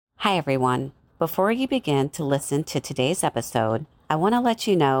Hi, everyone. Before you begin to listen to today's episode, I want to let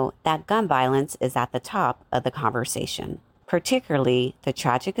you know that gun violence is at the top of the conversation, particularly the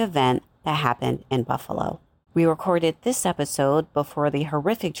tragic event that happened in Buffalo. We recorded this episode before the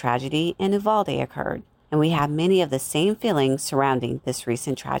horrific tragedy in Uvalde occurred, and we have many of the same feelings surrounding this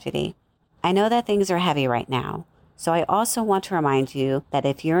recent tragedy. I know that things are heavy right now, so I also want to remind you that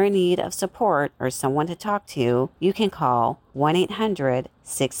if you're in need of support or someone to talk to, you can call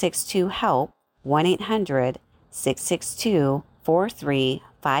 1-800-662-HELP,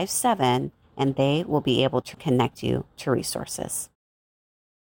 1-800-662-4357, and they will be able to connect you to resources.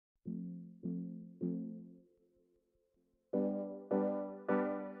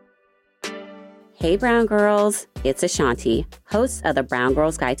 Hey, Brown Girls, it's Ashanti, host of the Brown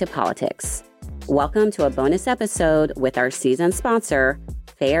Girls Guide to Politics. Welcome to a bonus episode with our season sponsor,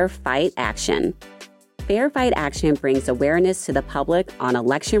 Fair Fight Action. Fair Fight Action brings awareness to the public on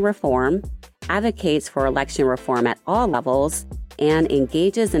election reform, advocates for election reform at all levels, and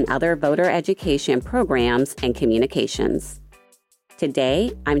engages in other voter education programs and communications.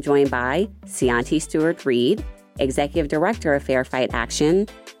 Today, I'm joined by Cianti Stewart-Reed, Executive Director of Fair Fight Action,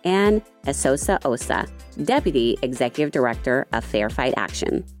 and Esosa Osa, Deputy Executive Director of Fair Fight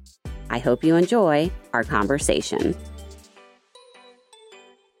Action. I hope you enjoy our conversation.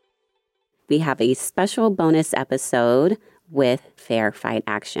 We have a special bonus episode with Fair Fight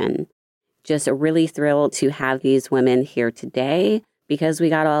Action. Just really thrilled to have these women here today because we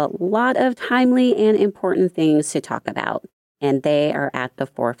got a lot of timely and important things to talk about, and they are at the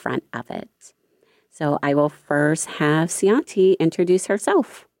forefront of it. So I will first have Cianti introduce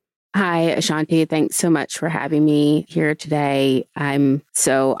herself. Hi, Ashanti. Thanks so much for having me here today. I'm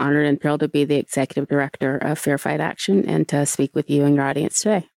so honored and thrilled to be the Executive Director of Fair Fight Action and to speak with you and your audience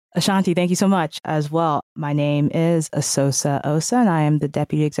today. Ashanti, thank you so much as well. My name is Esosa Osa, and I am the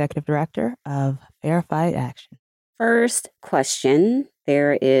Deputy Executive Director of Fair Fight Action. First question.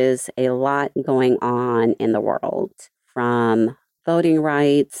 There is a lot going on in the world, from voting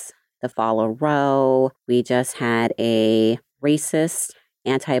rights, the fall of Roe. We just had a racist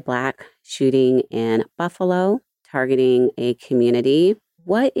anti-Black shooting in Buffalo, targeting a community.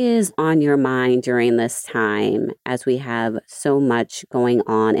 What is on your mind during this time as we have so much going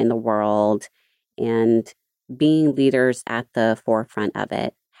on in the world and being leaders at the forefront of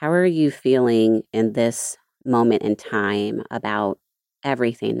it? How are you feeling in this moment in time about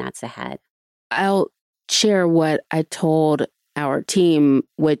everything that's ahead? I'll share what I told our team,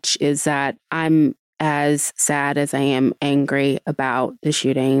 which is that I'm as sad as I am angry about the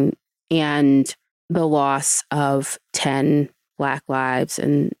shooting and the loss of 10 Black lives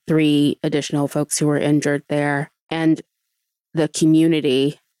and 3 additional folks who were injured there, and the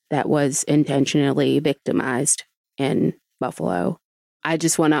community that was intentionally victimized in Buffalo. I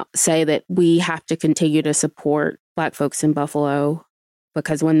just want to say that we have to continue to support Black folks in Buffalo,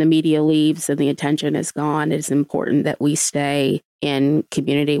 because when the media leaves and the attention is gone, it's important that we stay in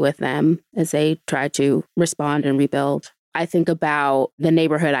community with them as they try to respond and rebuild. I think about the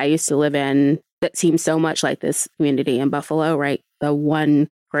neighborhood I used to live in that seems so much like this community in Buffalo, right? The one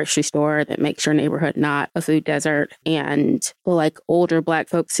grocery store that makes your neighborhood not a food desert, and like older Black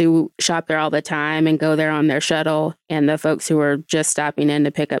folks who shop there all the time and go there on their shuttle, and the folks who are just stopping in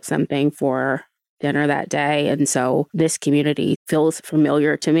to pick up something for dinner that day. And so this community feels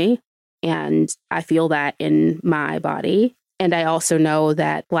familiar to me, and I feel that in my body. And I also know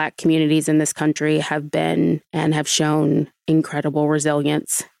that Black communities in this country have been and have shown incredible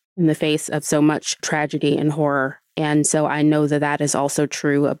resilience in the face of so much tragedy and horror. And so I know that that is also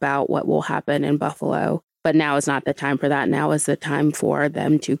true about what will happen in Buffalo. But now is not the time for that. Now is the time for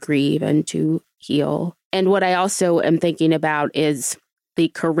them to grieve and to heal. And what I also am thinking about is the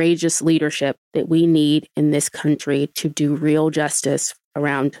courageous leadership that we need in this country to do real justice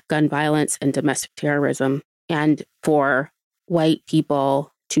around gun violence and domestic terrorism, and for white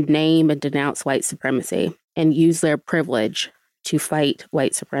people to name and denounce white supremacy and use their privilege to fight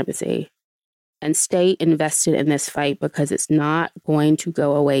white supremacy and stay invested in this fight, because it's not going to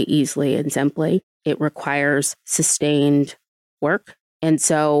go away easily and simply. It requires sustained work. And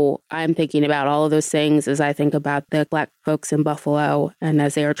so I'm thinking about all of those things as I think about the Black folks in Buffalo and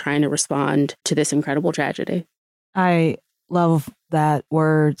as they are trying to respond to this incredible tragedy. I love that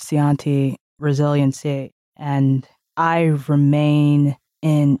word, Cianti, resiliency. And I remain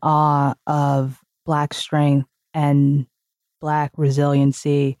in awe of Black strength and Black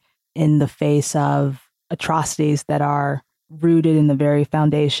resiliency in the face of atrocities that are rooted in the very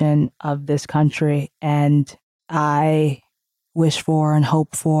foundation of this country. And I wish for and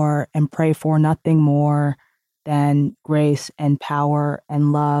hope for and pray for nothing more than grace and power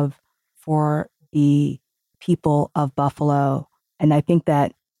and love for the people of Buffalo. And I think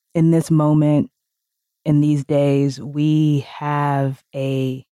that in this moment, in these days, we have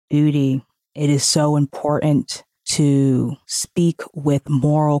a duty. It is so important to speak with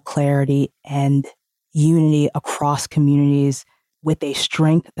moral clarity and unity across communities with a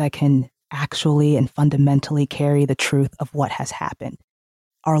strength that can actually and fundamentally carry the truth of what has happened.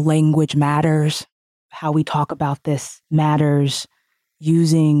 Our language matters. How we talk about this matters.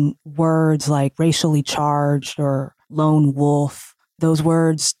 Using words like racially charged or lone wolf, those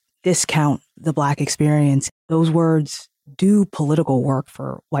words discount the Black experience. Those words do political work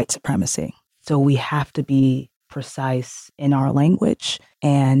for white supremacy. So we have to be precise in our language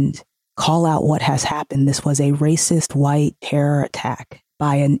and call out what has happened. This was a racist white terror attack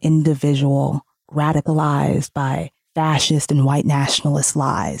by an individual radicalized by fascist and white nationalist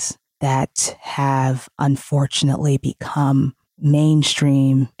lies that have unfortunately become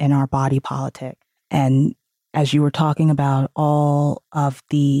mainstream in our body politic. And as you were talking about all of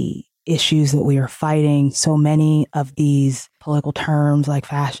the issues that we are fighting, so many of these political terms like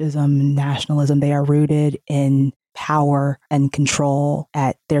fascism and nationalism, they are rooted in power and control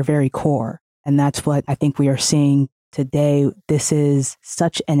at their very core. And that's what I think we are seeing today. This is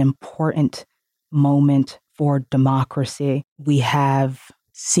such an important moment for democracy. We have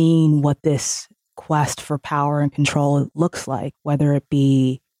seen what this quest for power and control looks like, whether it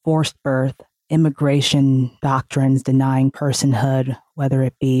be forced birth, immigration doctrines denying personhood, whether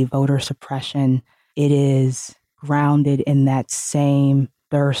it be voter suppression. It is grounded in that same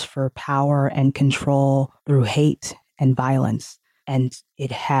thirst for power and control through hate and violence. And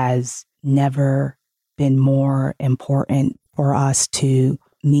it has never been more important for us to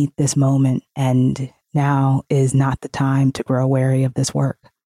meet this moment. And now is not the time to grow wary of this work.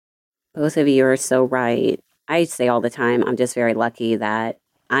 Both of you are so right. I say all the time, I'm just very lucky that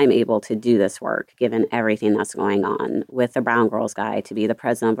I'm able to do this work, given everything that's going on with the Brown Girls Guide, to be the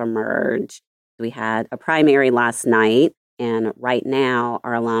president of Emerge. We had a primary last night, and right now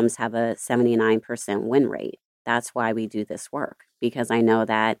our alums have a 79% win rate. That's why we do this work, because I know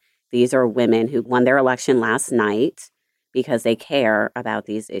that these are women who won their election last night because they care about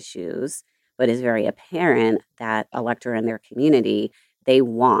these issues. But it's very apparent that electorate in their community, they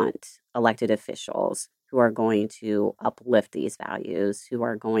want elected officials who are going to uplift these values, who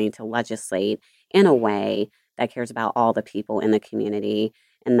are going to legislate in a way that cares about all the people in the community.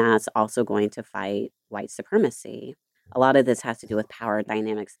 And that's also going to fight white supremacy. A lot of this has to do with power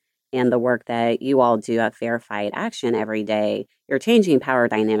dynamics and the work that you all do at Fair Fight Action every day. You're changing power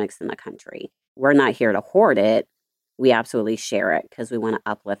dynamics in the country. We're not here to hoard it. We absolutely share it because we want to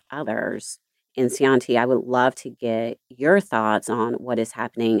uplift others. And Cianti, I would love to get your thoughts on what is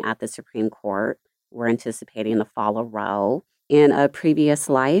happening at the Supreme Court. We're anticipating the fall of Roe. In a previous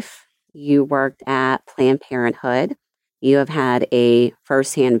life, you worked at Planned Parenthood. You have had a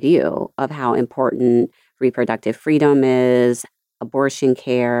firsthand view of how important reproductive freedom is, abortion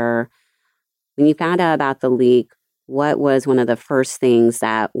care. When you found out about the leak, what was one of the first things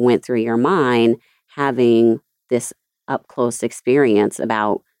that went through your mind having this up-close experience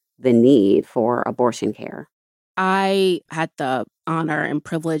about the need for abortion care? I had the honor and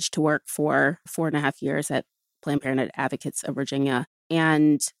privilege to work for 4.5 years at Planned Parenthood Advocates of Virginia.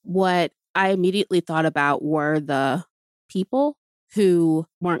 And what I immediately thought about were the people who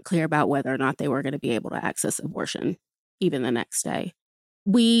weren't clear about whether or not they were going to be able to access abortion, even the next day.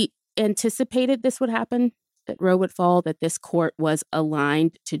 We anticipated this would happen, that Roe would fall, that this court was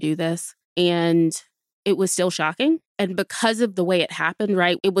aligned to do this. And it was still shocking. And because of the way it happened,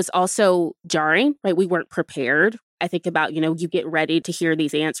 right, it was also jarring, right? We weren't prepared. I think about, you get ready to hear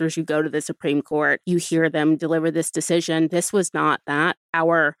these answers. You go to the Supreme Court, you hear them deliver this decision. This was not that.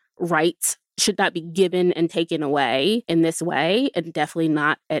 Our rights should not be given and taken away in this way, and definitely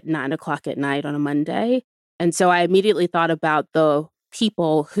not at 9:00 at night on a Monday. And so I immediately thought about the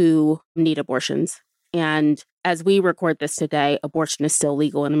people who need abortions. And as we record this today, abortion is still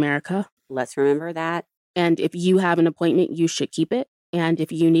legal in America. Let's remember that. And if you have an appointment, you should keep it. And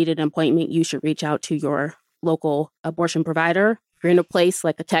if you need an appointment, you should reach out to your local abortion provider. If you're in a place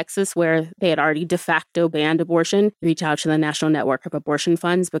like Texas where they had already de facto banned abortion, reach out to the National Network of Abortion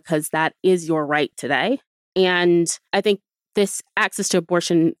Funds, because that is your right today. And I think this access to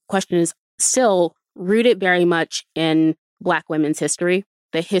abortion question is still rooted very much in Black women's history.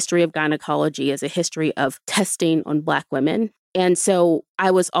 The history of gynecology is a history of testing on Black women. And so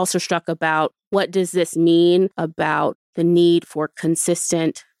I was also struck about, what does this mean about the need for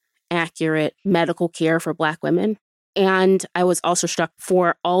consistent, accurate medical care for Black women? And I was also struck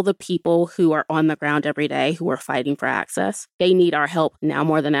for all the people who are on the ground every day who are fighting for access. They need our help now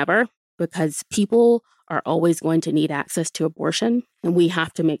more than ever because people are always going to need access to abortion. And we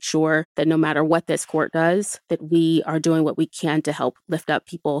have to make sure that no matter what this court does, that we are doing what we can to help lift up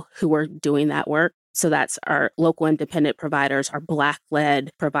people who are doing that work. So that's our local independent providers, our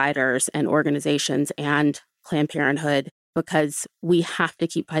Black-led providers and organizations, and Planned Parenthood, because we have to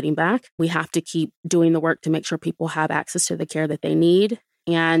keep fighting back. We have to keep doing the work to make sure people have access to the care that they need.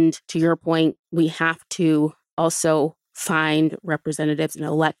 And to your point, we have to also find representatives and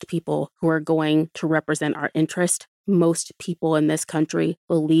elect people who are going to represent our interest. Most people in this country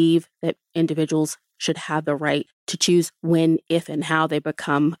believe that individuals should have the right to choose when, if, and how they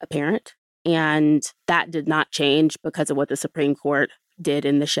become a parent. And that did not change because of what the Supreme Court did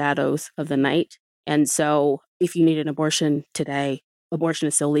in the shadows of the night. And so if you need an abortion today, abortion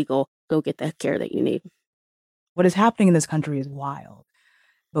is still legal. Go get the care that you need. What is happening in this country is wild,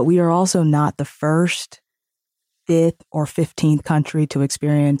 but we are also not the first, 5th, or 15th country to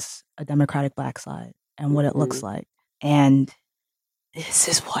experience a democratic backslide and what it looks like. And this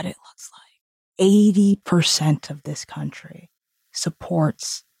is what it looks like. 80% of this country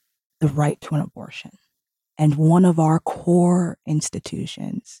supports the right to an abortion. And one of our core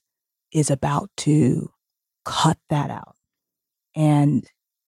institutions is about to cut that out. And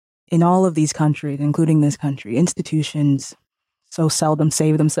in all of these countries, including this country, institutions so seldom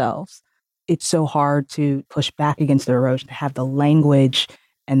save themselves. It's so hard to push back against the erosion, to have the language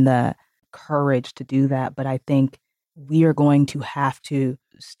and the courage to do that. But I think we are going to have to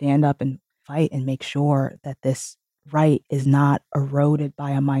stand up and fight and make sure that this right is not eroded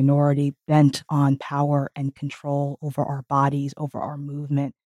by a minority bent on power and control over our bodies, over our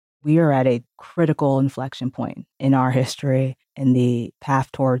movement. We are at a critical inflection point in our history in the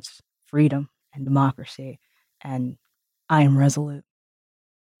path towards freedom and democracy. And I am resolute.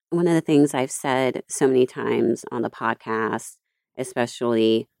 One of the things I've said so many times on the podcast,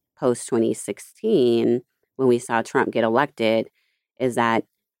 especially post 2016, when we saw Trump get elected, is that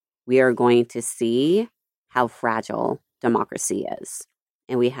we are going to see how fragile democracy is.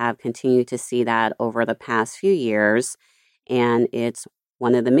 And we have continued to see that over the past few years. And it's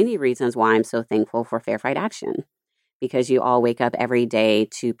one of the many reasons why I'm so thankful for Fair Fight Action, because you all wake up every day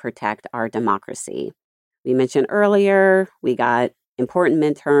to protect our democracy. We mentioned earlier, we got important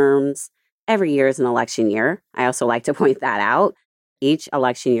midterms. Every year is an election year. I also like to point that out. Each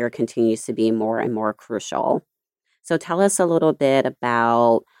election year continues to be more and more crucial. So tell us a little bit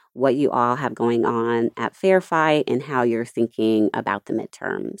about what you all have going on at Fair Fight and how you're thinking about the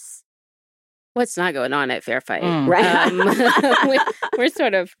midterms. What's not going on at Fair Fight? Right. We're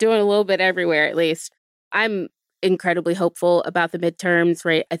sort of doing a little bit everywhere, at least. I'm incredibly hopeful about the midterms,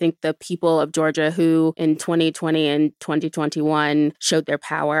 right? I think the people of Georgia who in 2020 and 2021 showed their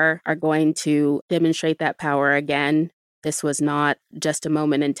power are going to demonstrate that power again. This was not just a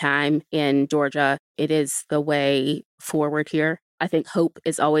moment in time in Georgia. It is the way forward here. I think hope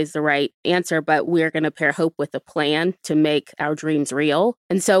is always the right answer, but we're going to pair hope with a plan to make our dreams real.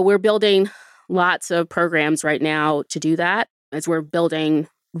 And so we're building lots of programs right now to do that, as we're building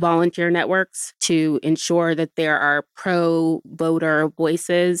volunteer networks to ensure that there are pro-voter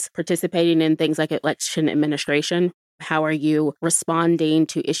voices participating in things like election administration. How are you responding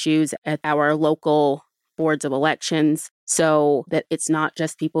to issues at our local boards of elections so that it's not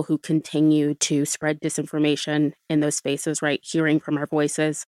just people who continue to spread disinformation in those spaces, right? Hearing from our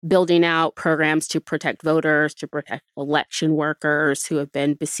voices, building out programs to protect voters, to protect election workers who have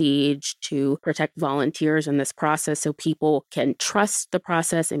been besieged, to protect volunteers in this process so people can trust the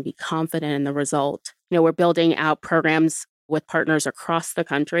process and be confident in the result. You know, we're building out programs with partners across the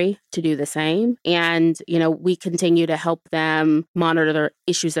country to do the same. And, you know, we continue to help them monitor the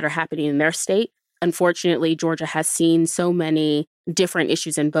issues that are happening in their state. Unfortunately, Georgia has seen so many different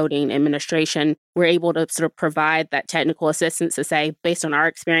issues in voting administration. We're able to sort of provide that technical assistance to say, based on our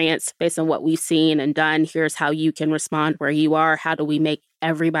experience, based on what we've seen and done, here's how you can respond where you are. How do we make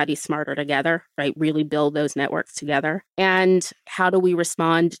everybody smarter together, right? Really build those networks together. And how do we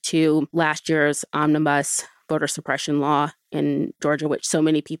respond to last year's omnibus voter suppression law in Georgia, which so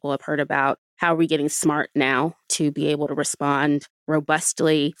many people have heard about? How are we getting smart now to be able to respond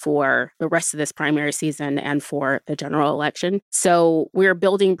robustly for the rest of this primary season and for the general election? So we're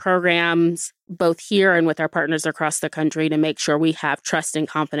building programs both here and with our partners across the country to make sure we have trust and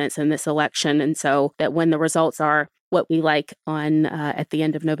confidence in this election. And so that when the results are what we like on at the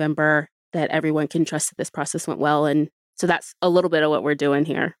end of November, that everyone can trust that this process went well. And so that's a little bit of what we're doing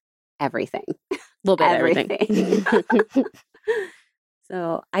here. Everything. A little bit of everything.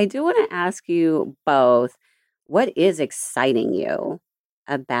 So I do want to ask you both, What is exciting you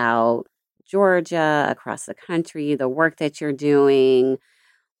about Georgia, across the country, the work that you're doing?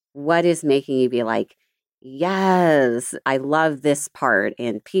 What is making you be like, yes, I love this part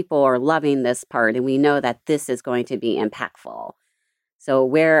and people are loving this part and we know that this is going to be impactful? So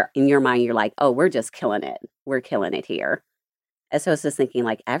where in your mind you're like, oh, we're just killing it. We're killing it here. As opposed to thinking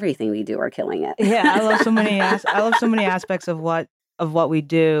like everything we do are killing it. Yeah, I love so many aspects of what we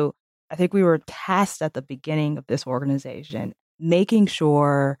do. I think we were tasked at the beginning of this organization making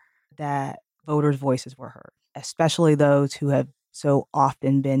sure that voters' voices were heard, especially those who have so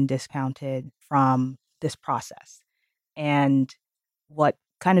often been discounted from this process. And what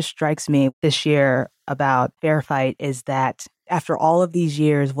kind of strikes me this year about Fair Fight is that after all of these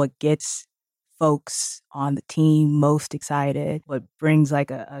years, what gets folks on the team most excited, what brings like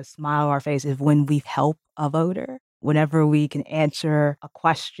a smile on our face is when we've helped a voter, whenever we can answer a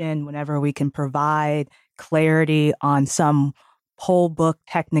question, whenever we can provide clarity on some poll book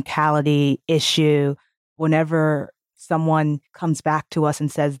technicality issue, whenever someone comes back to us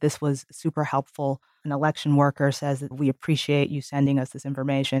and says this was super helpful, an election worker says that we appreciate you sending us this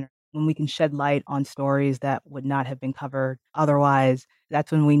information. When we can shed light on stories that would not have been covered otherwise,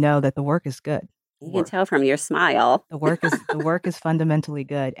 that's when we know that the work is good. You can tell from your smile. The work is fundamentally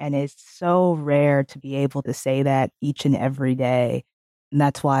good. And it's so rare to be able to say that each and every day. And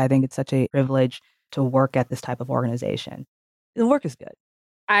that's why I think it's such a privilege to work at this type of organization. The work is good.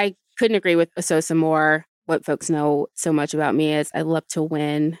 I couldn't agree with Asosa more. What folks know so much about me is I love to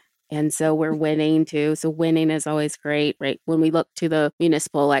win. And so we're winning too. So winning is always great, right? When we look to the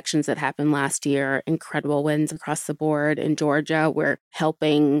municipal elections that happened last year, incredible wins across the board in Georgia. We're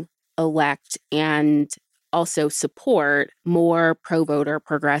helping elect and also support more pro-voter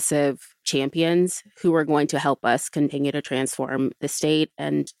progressive champions who are going to help us continue to transform the state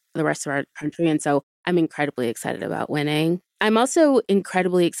and the rest of our country. And so I'm incredibly excited about winning. I'm also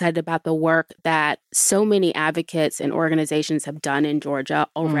incredibly excited about the work that so many advocates and organizations have done in Georgia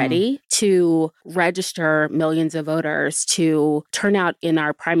already to register millions of voters. To turn out in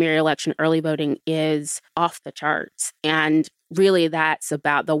our primary election, early voting is off the charts. And really, that's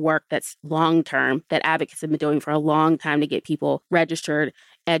about the work that's long-term that advocates have been doing for a long time to get people registered,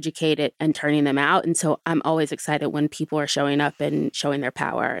 educated, and turning them out. And so I'm always excited when people are showing up and showing their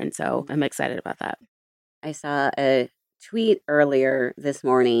power. And so I'm excited about that. I saw a tweet earlier this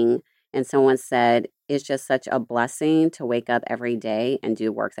morning and someone said, it's just such a blessing to wake up every day and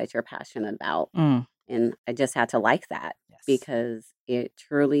do work that you're passionate about. And I just had to like that because it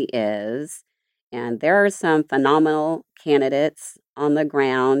truly is. And there are some phenomenal candidates on the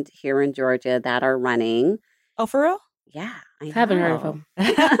ground here in Georgia that are running. Oh, for real? Yeah, I haven't heard of them.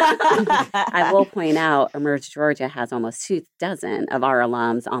 I will point out, Emerge Georgia has almost 24 of our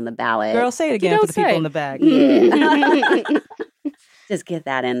alums on the ballot. Girl, say it again for the people in the back. Yeah. Just get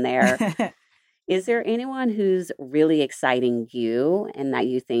that in there. Is there anyone who's really exciting you and that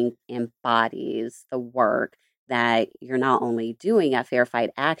you think embodies the work that you're not only doing at Fair Fight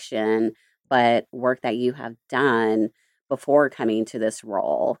Action, but work that you have done before coming to this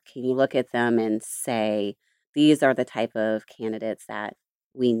role? Can you look at them and say, these are the type of candidates that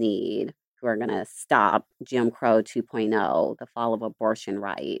we need who are going to stop Jim Crow 2.0, the fall of abortion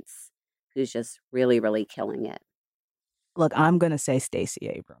rights, who's just really, really killing it? Look, I'm going to say Stacey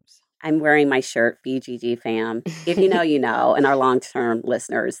Abrams. I'm wearing my shirt, BGG fam. If you know, you know. And our long-term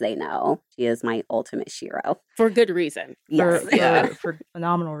listeners, they know. She is my ultimate shero. For good reason. Yes. For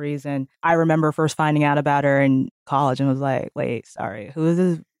phenomenal reason. I remember first finding out about her in college and was like, wait, sorry, who is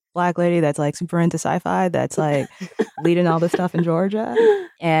this Black lady that's like super into sci-fi that's like leading all this stuff in Georgia?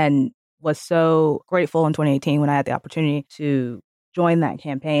 And was so grateful in 2018 when I had the opportunity to join that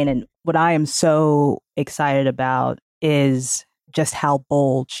campaign. And what I am so excited about is just how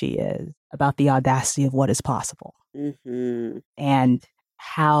bold she is about the audacity of what is possible. And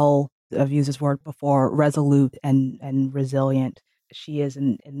how, I've used this word before, resolute and resilient she is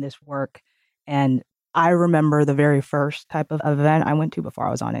in this work. And I remember the very first type of event I went to before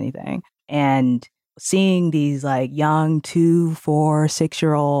I was on anything, and seeing these like young 2, 4,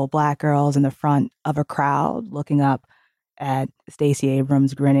 6-year-old Black girls in the front of a crowd looking up at Stacey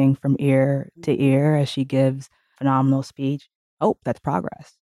Abrams, grinning from ear to ear as she gives a phenomenal speech. Oh, that's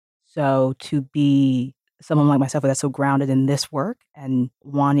progress. So to be someone like myself that's so grounded in this work and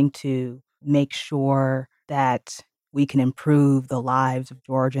wanting to make sure that we can improve the lives of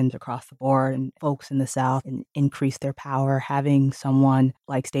Georgians across the board and folks in the South and increase their power, having someone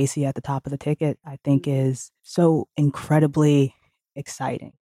like Stacey at the top of the ticket, I think is so incredibly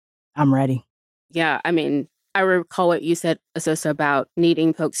exciting. I'm ready. Yeah, I mean, I recall what you said, Asosa, about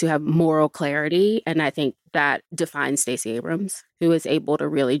needing folks who have moral clarity. And I think that defines Stacey Abrams, who is able to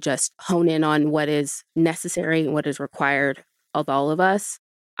really just hone in on what is necessary and what is required of all of us.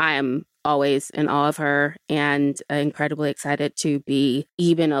 I am always in awe of her and incredibly excited to be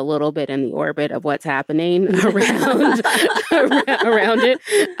even a little bit in the orbit of what's happening around it.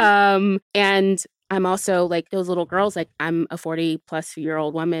 And I'm also like those little girls, like I'm a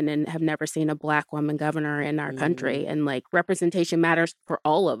 40-plus-year-old woman and have never seen a Black woman governor in our country. And like representation matters for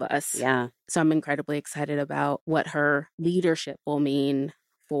all of us. Yeah. So I'm incredibly excited about what her leadership will mean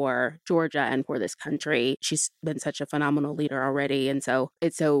for Georgia and for this country. She's been such a phenomenal leader already. And so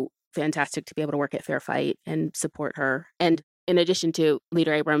it's so fantastic to be able to work at Fair Fight and support her. And in addition to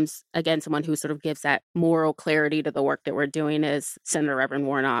Leader Abrams, again, someone who sort of gives that moral clarity to the work that we're doing is Senator Reverend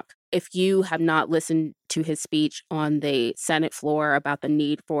Warnock. If you have not listened to his speech on the Senate floor about the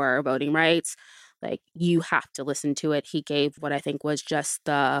need for voting rights, like you have to listen to it. He gave what I think was just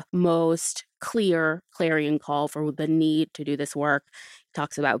the most clear clarion call for the need to do this work. He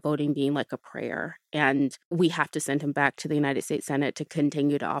talks about voting being like a prayer. And we have to send him back to the United States Senate to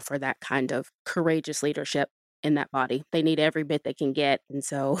continue to offer that kind of courageous leadership in that body. They need every bit they can get. And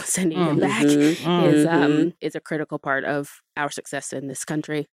so sending him back is a critical part of our success in this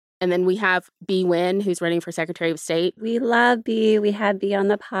country. And then we have Bee Nguyen, who's running for Secretary of State. We love Bee. We had Bee on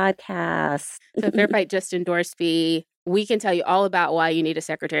the podcast. So Fair Fight just endorsed Bee. We can tell you all about why you need a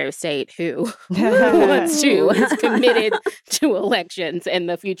Secretary of State who wants to, is committed to elections and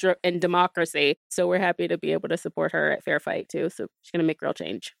the future and democracy. So we're happy to be able to support her at Fair Fight too. So she's going to make real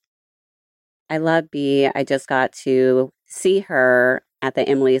change. I love Bee. I just got to see her at the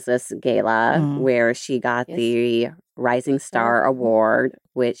Emily's List Gala where she got the Rising Star Award,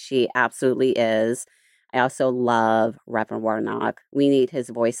 which she absolutely is. I also love Reverend Warnock. We need his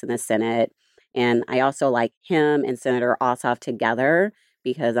voice in the Senate. And I also like him and Senator Ossoff together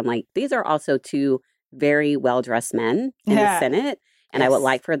because I'm like, these are also two very well-dressed men in the Senate. And I would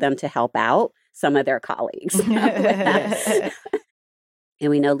like for them to help out some of their colleagues with that. And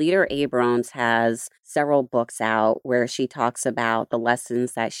we know Leader Abrams has several books out where she talks about the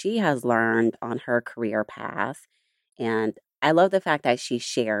lessons that she has learned on her career path. And I love the fact that she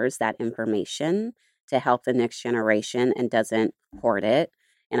shares that information to help the next generation and doesn't hoard it.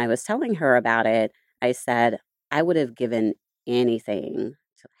 And I was telling her about it. I said, I would have given anything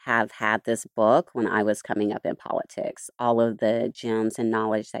to have had this book when I was coming up in politics, all of the gems and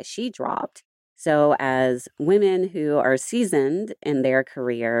knowledge that she dropped. So as women who are seasoned in their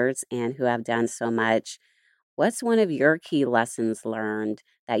careers and who have done so much, what's one of your key lessons learned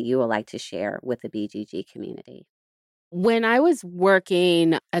that you would like to share with the BGG community? When I was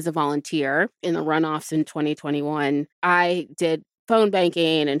working as a volunteer in the runoffs in 2021, I did phone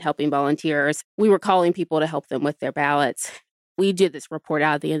banking and helping volunteers. We were calling people to help them with their ballots. We did this report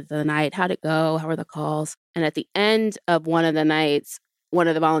out at the end of the night. How'd it go? How were the calls? And at the end of one of the nights, one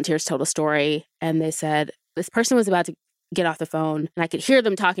of the volunteers told a story and they said, this person was about to get off the phone and I could hear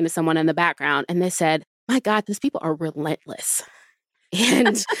them talking to someone in the background. And they said, my God, these people are relentless.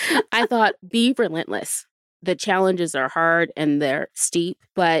 And I thought, be relentless. The challenges are hard and they're steep,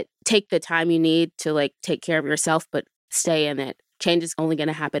 but take the time you need to like take care of yourself, but stay in it. Change is only going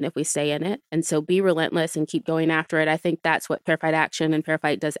to happen if we stay in it. And so be relentless and keep going after it. I think that's what Fair Fight Action and Fair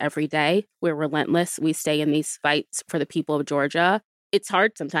Fight does every day. We're relentless. We stay in these fights for the people of Georgia. It's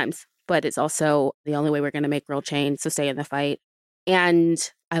hard sometimes, but it's also the only way we're going to make real change. So stay in the fight. And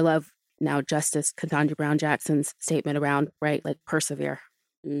I love now Justice Ketanji Brown Jackson's statement around, right, like persevere.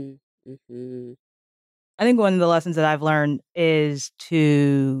 I think one of the lessons that I've learned is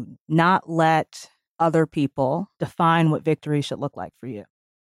to not let other people define what victory should look like for you.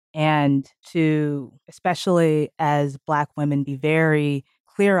 And to, especially as Black women, be very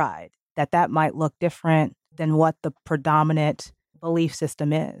clear-eyed that that might look different than what the predominant belief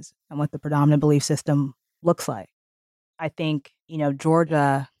system is and what the predominant belief system looks like. I think,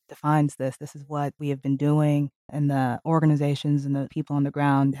 Georgia defines this. This is what we have been doing and the organizations and the people on the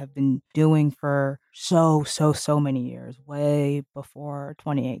ground have been doing for so many years, way before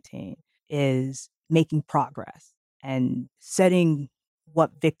 2018, is making progress and setting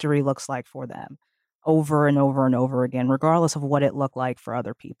what victory looks like for them over and over and over again, regardless of what it looked like for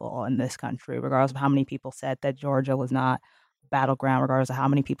other people in this country, regardless of how many people said that Georgia was not battleground, regardless of how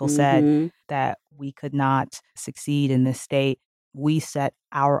many people said that we could not succeed in this state. We set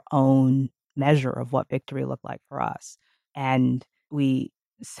our own measure of what victory looked like for us. And we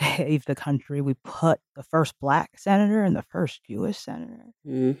saved the country. We put the first Black senator and the first Jewish senator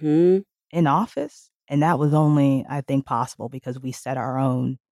in office. And that was only, I think, possible because we set our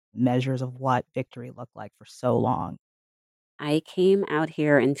own measures of what victory looked like for so long. I came out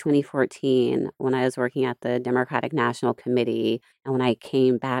here in 2014 when I was working at the Democratic National Committee. And when I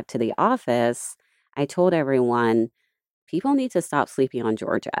came back to the office, I told everyone, people need to stop sleeping on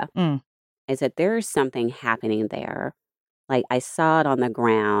Georgia. I said, there's something happening there. Like, I saw it on the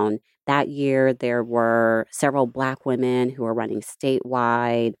ground. That year, there were several Black women who were running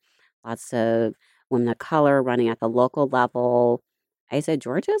statewide, lots of women of color running at the local level. I said,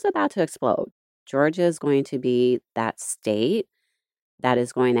 Georgia is about to explode. Georgia is going to be that state that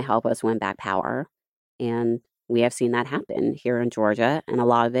is going to help us win back power. And we have seen that happen here in Georgia, and a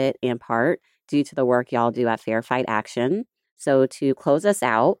lot of it in part due to the work y'all do at Fair Fight Action. So to close us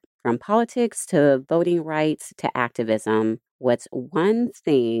out, from politics to voting rights to activism, what's one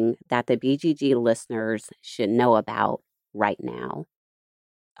thing that the BGG listeners should know about right now?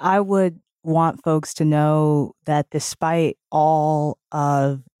 I would want folks to know that despite all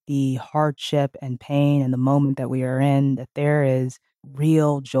of the hardship and pain and the moment that we are in, that there is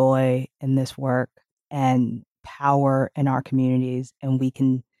real joy in this work and power in our communities. And we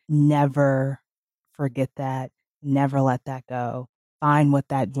can never forget that, never let that go. Find what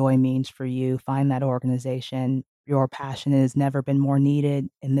that joy means for you. Find that organization. Your passion has never been more needed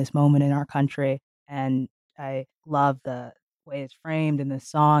in this moment in our country. And I love the way it's framed in this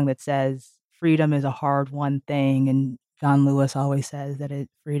song that says, freedom is a hard-won thing. And John Lewis always says that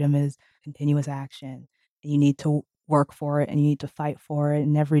freedom is continuous action. You need to work for it and you need to fight for it.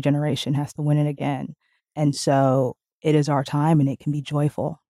 And every generation has to win it again. And so it is our time and it can be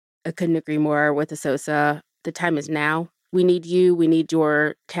joyful. I couldn't agree more with Asosa. The time is now. We need you. We need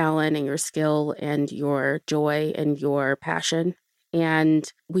your talent and your skill and your joy and your passion.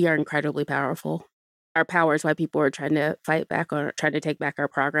 And we are incredibly powerful. Our power is why people are trying to fight back or trying to take back our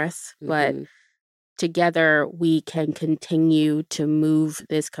progress. But together we can continue to move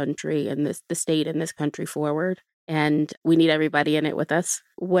this country and the state and this country forward. And we need everybody in it with us.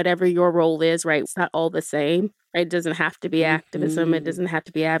 Whatever your role is, right? It's not all the same, right? It doesn't have to be activism. It doesn't have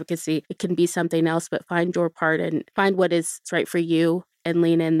to be advocacy. It can be something else, but find your part and find what is right for you and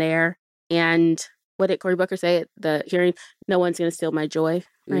lean in there. And what did Cory Booker say at the hearing? No one's going to steal my joy,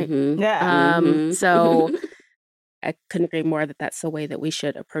 right? So I couldn't agree more that that's the way that we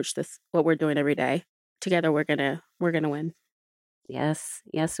should approach this, what we're doing every day. Together, we're gonna win. Yes,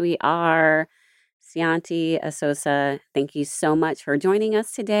 we are. Sianti Asosa, thank you so much for joining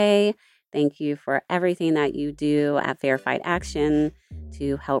us today. Thank you for everything that you do at Fair Fight Action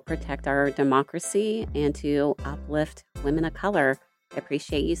to help protect our democracy and to uplift women of color. I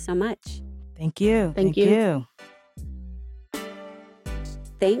appreciate you so much. Thank you. Thank you.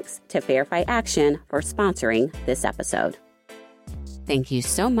 Thanks to Fair Fight Action for sponsoring this episode. Thank you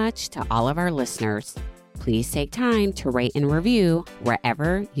so much to all of our listeners. Please take time to rate and review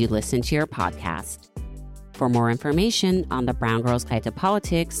wherever you listen to your podcast. For more information on the Brown Girls Guide to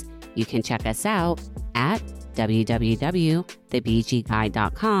Politics, you can check us out at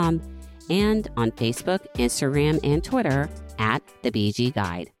www.thebgguide.com and on Facebook, Instagram, and Twitter at The BG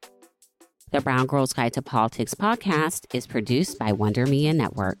Guide. The Brown Girls Guide to Politics podcast is produced by Wonder Media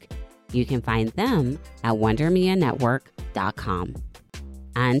Network. You can find them at wondermedianetwork.com.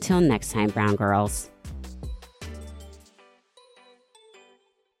 Until next time, Brown Girls.